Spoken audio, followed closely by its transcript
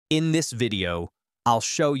In this video, I'll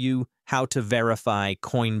show you how to verify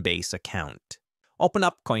Coinbase account. Open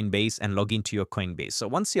up Coinbase and log into your Coinbase. So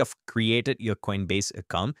once you have created your Coinbase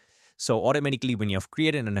account, so automatically when you have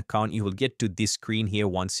created an account, you will get to this screen here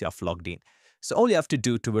once you have logged in. So all you have to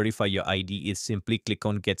do to verify your ID is simply click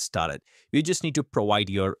on Get Started. You just need to provide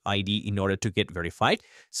your ID in order to get verified.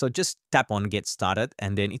 So just tap on Get Started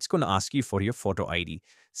and then it's going to ask you for your photo ID.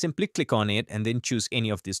 Simply click on it and then choose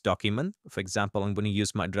any of this document. For example, I'm going to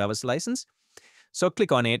use my driver's license. So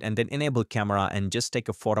click on it and then enable camera and just take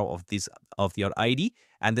a photo of your ID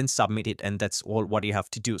and then submit it. And that's all what you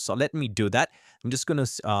have to do. So let me do that. I'm just going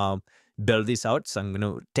to build this out. So I'm going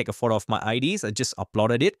to take a photo of my IDs. I just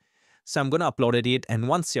uploaded it. So I'm going to upload it. And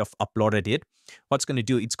once you've uploaded it, what's going to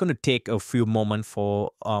do, it's going to take a few moments for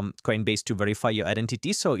Coinbase to verify your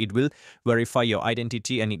identity. So it will verify your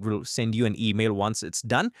identity and it will send you an email once it's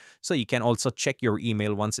done. So you can also check your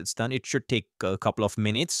email once it's done. It should take a couple of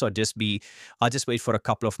minutes. So I'll just wait for a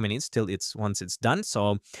couple of minutes till once it's done.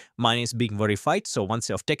 So mine is being verified. So once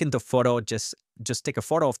you have taken the photo, just take a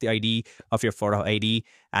photo of the ID, of your photo ID,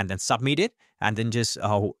 and then submit it. And then just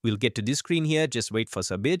we'll get to this screen here. Just wait for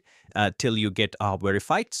submit till you get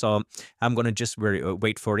verified. So I'm going to just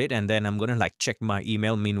wait for it. And then I'm going to like check my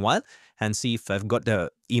email meanwhile and see if I've got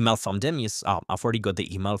the email from them. Yes, I've already got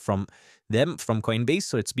the email from them, from Coinbase.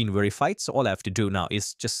 So it's been verified. So all I have to do now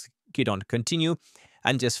is just hit on continue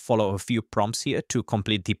and just follow a few prompts here to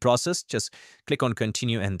complete the process. Just click on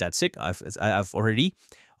continue and that's it. I've already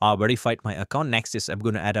verified my account. Next is I'm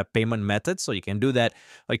going to add a payment method. So you can do that,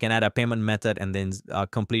 or you can add a payment method and then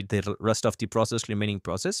complete the rest of the remaining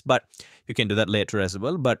process. But you can do that later as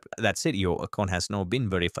well. But that's it. Your account has now been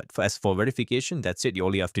verified. As for verification, that's it.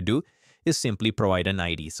 All you have to do is simply provide an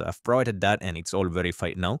ID. So I've provided that and it's all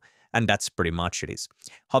verified now. And that's pretty much it.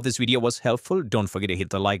 Hope this video was helpful. Don't forget to hit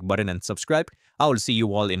the like button and subscribe. I will see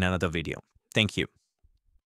you all in another video. Thank you.